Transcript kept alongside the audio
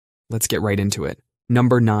let's get right into it.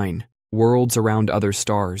 Number 9. Worlds around other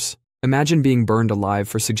stars. Imagine being burned alive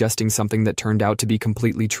for suggesting something that turned out to be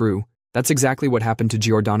completely true. That's exactly what happened to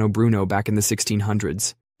Giordano Bruno back in the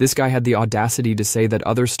 1600s. This guy had the audacity to say that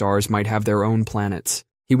other stars might have their own planets.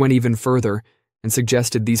 He went even further and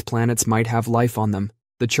suggested these planets might have life on them.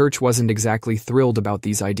 The church wasn't exactly thrilled about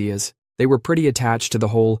these ideas. They were pretty attached to the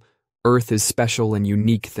whole Earth is special and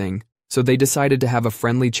unique thing, so they decided to have a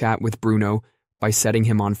friendly chat with Bruno by setting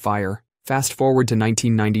him on fire. Fast forward to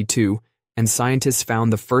 1992, and scientists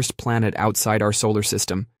found the first planet outside our solar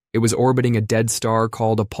system. It was orbiting a dead star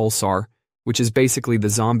called a pulsar, which is basically the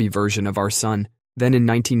zombie version of our sun. Then in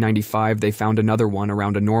 1995, they found another one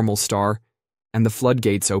around a normal star, and the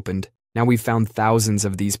floodgates opened. Now we've found thousands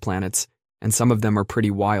of these planets, and some of them are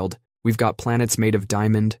pretty wild. We've got planets made of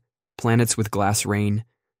diamond, planets with glass rain,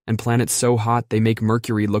 and planets so hot they make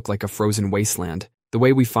Mercury look like a frozen wasteland. The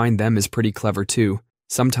way we find them is pretty clever too.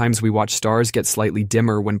 Sometimes we watch stars get slightly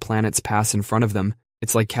dimmer when planets pass in front of them.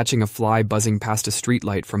 It's like catching a fly buzzing past a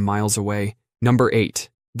streetlight from miles away. Number 8.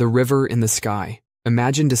 The river in the sky.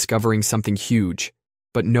 Imagine discovering something huge,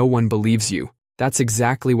 but no one believes you. That's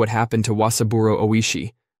exactly what happened to Wasaburo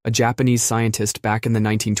Oishi, a Japanese scientist back in the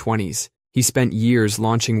 1920s. He spent years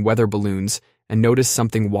launching weather balloons and noticed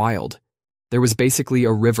something wild. There was basically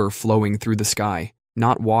a river flowing through the sky.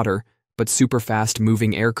 Not water, but super fast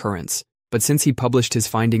moving air currents. But since he published his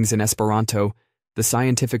findings in Esperanto, the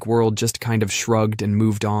scientific world just kind of shrugged and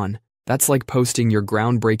moved on. That's like posting your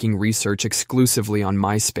groundbreaking research exclusively on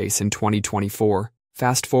MySpace in 2024.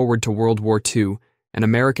 Fast forward to World War II, and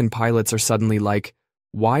American pilots are suddenly like,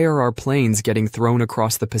 why are our planes getting thrown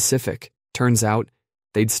across the Pacific? Turns out,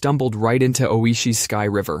 they'd stumbled right into Oishi's Sky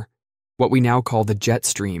River, what we now call the jet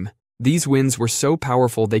stream. These winds were so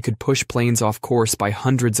powerful they could push planes off course by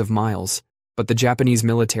hundreds of miles. But the Japanese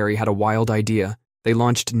military had a wild idea. They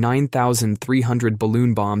launched 9,300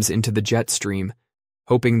 balloon bombs into the jet stream,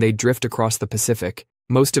 hoping they'd drift across the Pacific.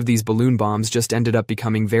 Most of these balloon bombs just ended up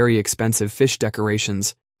becoming very expensive fish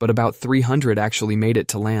decorations, but about 300 actually made it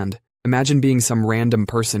to land. Imagine being some random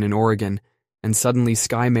person in Oregon, and suddenly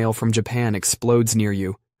sky mail from Japan explodes near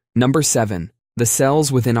you. Number 7. The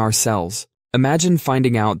cells within our cells. Imagine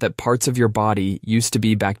finding out that parts of your body used to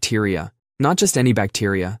be bacteria. Not just any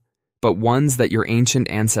bacteria, but ones that your ancient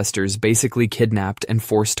ancestors basically kidnapped and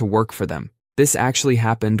forced to work for them. This actually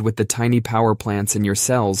happened with the tiny power plants in your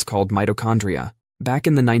cells called mitochondria. Back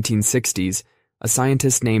in the 1960s, a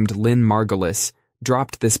scientist named Lynn Margulis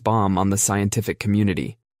dropped this bomb on the scientific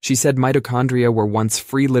community. She said mitochondria were once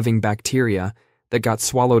free-living bacteria that got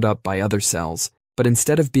swallowed up by other cells, but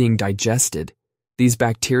instead of being digested, these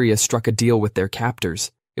bacteria struck a deal with their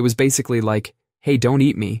captors. It was basically like, hey, don't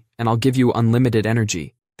eat me, and I'll give you unlimited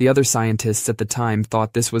energy. The other scientists at the time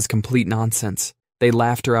thought this was complete nonsense. They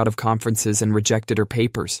laughed her out of conferences and rejected her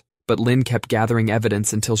papers. But Lynn kept gathering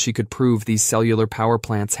evidence until she could prove these cellular power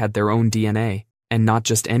plants had their own DNA. And not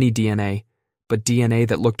just any DNA, but DNA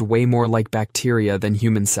that looked way more like bacteria than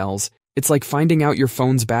human cells. It's like finding out your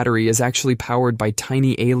phone's battery is actually powered by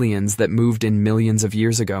tiny aliens that moved in millions of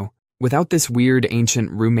years ago. Without this weird ancient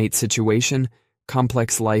roommate situation,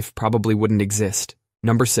 complex life probably wouldn't exist.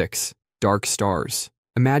 Number 6. Dark stars.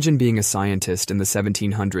 Imagine being a scientist in the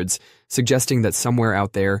 1700s, suggesting that somewhere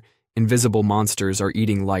out there, invisible monsters are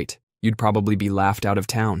eating light. You'd probably be laughed out of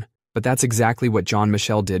town. But that's exactly what John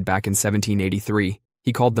Michel did back in 1783.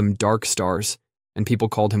 He called them dark stars, and people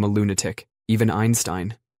called him a lunatic. Even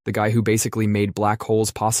Einstein, the guy who basically made black holes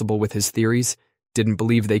possible with his theories, didn't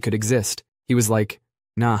believe they could exist. He was like,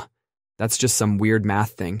 nah, that's just some weird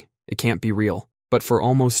math thing. It can't be real. But for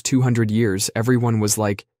almost 200 years, everyone was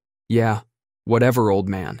like, yeah, whatever, old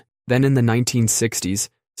man. Then in the 1960s,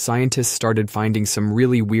 scientists started finding some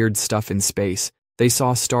really weird stuff in space. They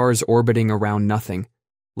saw stars orbiting around nothing.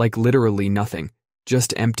 Like literally nothing.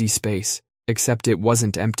 Just empty space. Except it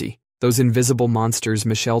wasn't empty. Those invisible monsters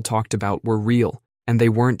Michel talked about were real, and they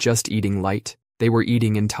weren't just eating light. They were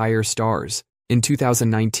eating entire stars. In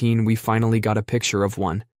 2019, we finally got a picture of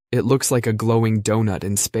one. It looks like a glowing donut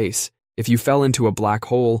in space. If you fell into a black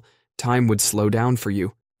hole, time would slow down for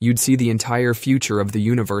you. You'd see the entire future of the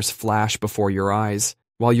universe flash before your eyes,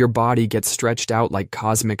 while your body gets stretched out like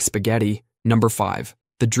cosmic spaghetti. Number 5.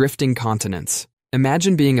 The drifting continents.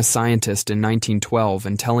 Imagine being a scientist in 1912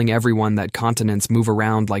 and telling everyone that continents move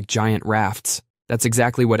around like giant rafts. That's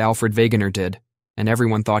exactly what Alfred Wegener did, and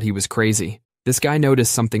everyone thought he was crazy. This guy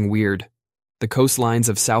noticed something weird. The coastlines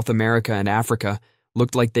of South America and Africa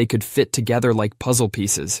looked like they could fit together like puzzle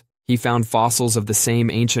pieces. He found fossils of the same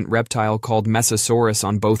ancient reptile called Mesosaurus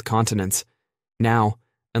on both continents. Now,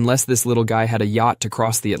 unless this little guy had a yacht to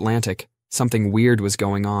cross the Atlantic, something weird was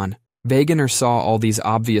going on. Wegener saw all these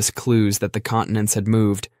obvious clues that the continents had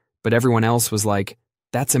moved, but everyone else was like,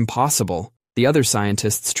 that's impossible. The other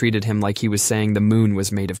scientists treated him like he was saying the moon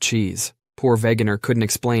was made of cheese. Poor Wegener couldn't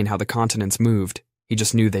explain how the continents moved. He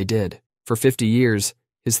just knew they did. For 50 years,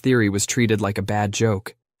 his theory was treated like a bad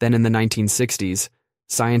joke. Then in the 1960s,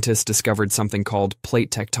 scientists discovered something called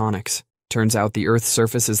plate tectonics. Turns out the Earth's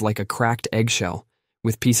surface is like a cracked eggshell,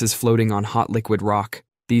 with pieces floating on hot liquid rock.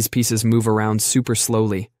 These pieces move around super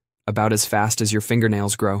slowly, about as fast as your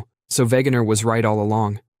fingernails grow. So Wegener was right all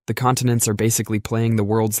along. The continents are basically playing the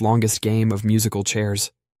world's longest game of musical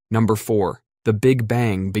chairs. Number 4. The Big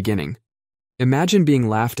Bang beginning. Imagine being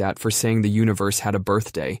laughed at for saying the universe had a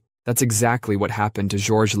birthday. That's exactly what happened to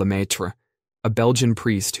Georges Lemaitre, a Belgian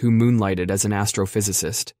priest who moonlighted as an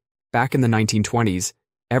astrophysicist. Back in the 1920s,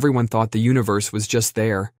 everyone thought the universe was just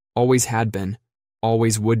there, always had been,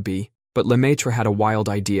 always would be. But Lemaitre had a wild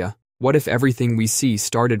idea. What if everything we see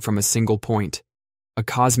started from a single point? A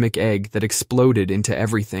cosmic egg that exploded into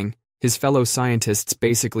everything. His fellow scientists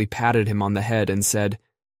basically patted him on the head and said,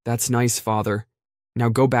 "That's nice, Father. Now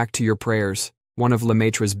go back to your prayers." One of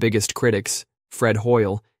Lemaitre's biggest critics, Fred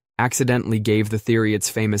Hoyle, accidentally gave the theory its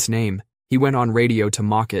famous name. He went on radio to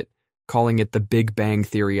mock it, calling it the Big Bang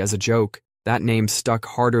Theory as a joke. That name stuck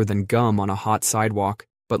harder than gum on a hot sidewalk,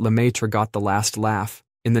 but Lemaitre got the last laugh.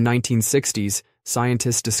 In the 1960s,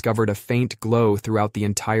 scientists discovered a faint glow throughout the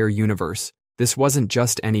entire universe. This wasn't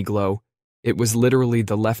just any glow. It was literally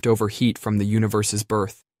the leftover heat from the universe's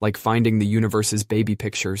birth, like finding the universe's baby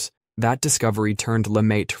pictures. That discovery turned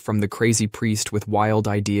Lemaitre from the crazy priest with wild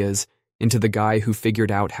ideas into the guy who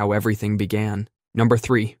figured out how everything began. Number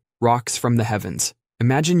 3. Rocks from the heavens.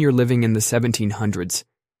 Imagine you're living in the 1700s,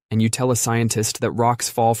 and you tell a scientist that rocks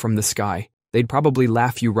fall from the sky. They'd probably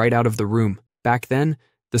laugh you right out of the room. Back then,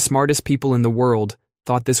 the smartest people in the world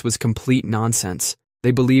thought this was complete nonsense.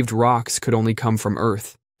 They believed rocks could only come from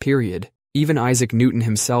Earth, period. Even Isaac Newton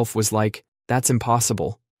himself was like, that's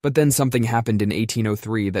impossible. But then something happened in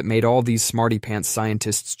 1803 that made all these smarty-pants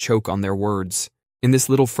scientists choke on their words. In this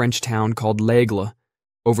little French town called L'Aigle,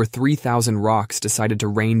 over 3,000 rocks decided to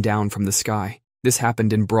rain down from the sky. This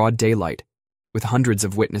happened in broad daylight, with hundreds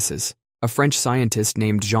of witnesses. A French scientist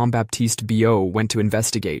named Jean-Baptiste Biot went to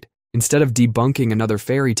investigate. Instead of debunking another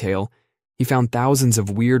fairy tale, he found thousands of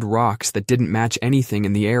weird rocks that didn't match anything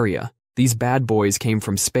in the area. These bad boys came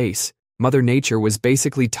from space. Mother Nature was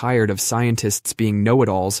basically tired of scientists being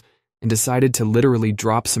know-it-alls and decided to literally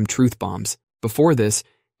drop some truth bombs. Before this,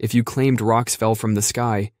 if you claimed rocks fell from the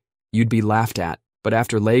sky, you'd be laughed at. But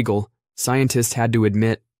after L'Aigle, scientists had to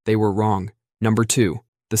admit they were wrong. Number 2.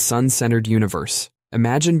 The sun-centered universe.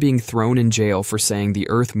 Imagine being thrown in jail for saying the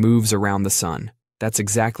Earth moves around the sun. That's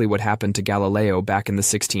exactly what happened to Galileo back in the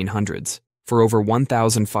 1600s. For over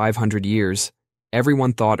 1,500 years,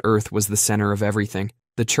 everyone thought Earth was the center of everything.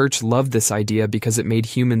 The church loved this idea because it made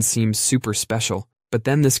humans seem super special. But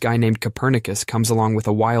then this guy named Copernicus comes along with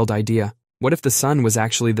a wild idea. What if the sun was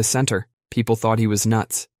actually the center? People thought he was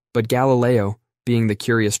nuts. But Galileo, being the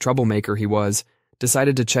curious troublemaker he was,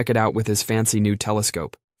 decided to check it out with his fancy new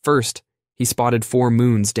telescope. First, he spotted 4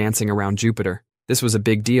 moons dancing around Jupiter. This was a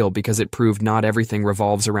big deal because it proved not everything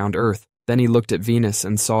revolves around Earth. Then he looked at Venus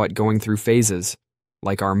and saw it going through phases,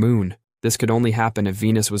 like our moon. This could only happen if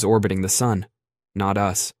Venus was orbiting the sun, not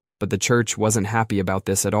us. But the church wasn't happy about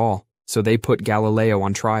this at all, so they put Galileo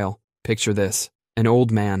on trial. Picture this: an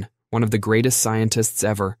old man, one of the greatest scientists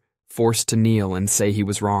ever, forced to kneel and say he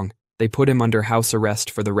was wrong. They put him under house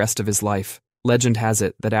arrest for the rest of his life. Legend has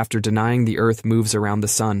it that after denying the Earth moves around the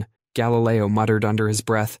sun, Galileo muttered under his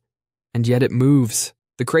breath, "And yet it moves."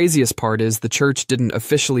 The craziest part is the church didn't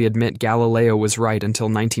officially admit Galileo was right until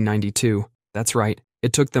 1992. That's right,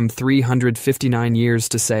 it took them 359 years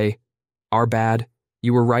to say, "Our bad,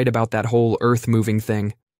 you were right about that whole Earth-moving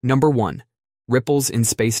thing." Number 1. Ripples in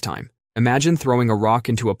spacetime. Imagine throwing a rock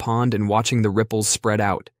into a pond and watching the ripples spread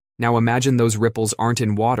out. Now imagine those ripples aren't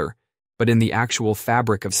in water, but in the actual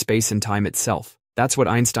fabric of space and time itself. That's what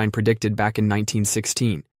Einstein predicted back in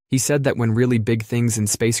 1916. He said that when really big things in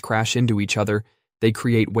space crash into each other, they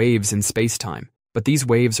create waves in space-time. But these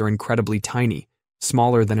waves are incredibly tiny,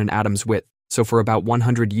 smaller than an atom's width. So for about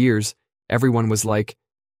 100 years, everyone was like,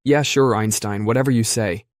 "Yeah, sure, Einstein, whatever you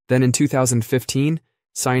say." Then in 2015,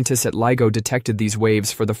 scientists at LIGO detected these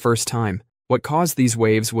waves for the first time. What caused these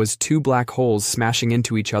waves was 2 black holes smashing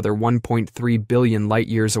into each other 1.3 billion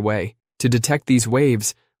light-years away. To detect these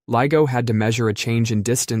waves, LIGO had to measure a change in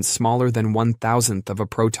distance smaller than 1,000th of a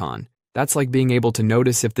proton. That's like being able to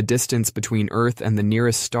notice if the distance between Earth and the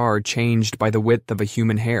nearest star changed by the width of a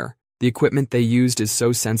human hair. The equipment they used is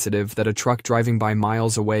so sensitive that a truck driving by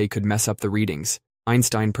miles away could mess up the readings.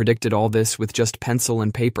 Einstein predicted all this with just pencil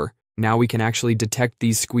and paper. Now we can actually detect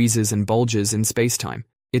these squeezes and bulges in spacetime.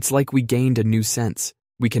 It's like we gained a new sense.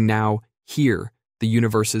 We can now hear the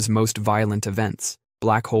universe's most violent events.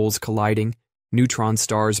 Black holes colliding, neutron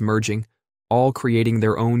stars merging, all creating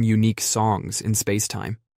their own unique songs in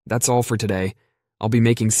spacetime. That's all for today. I'll be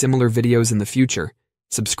making similar videos in the future.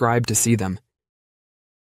 Subscribe to see them.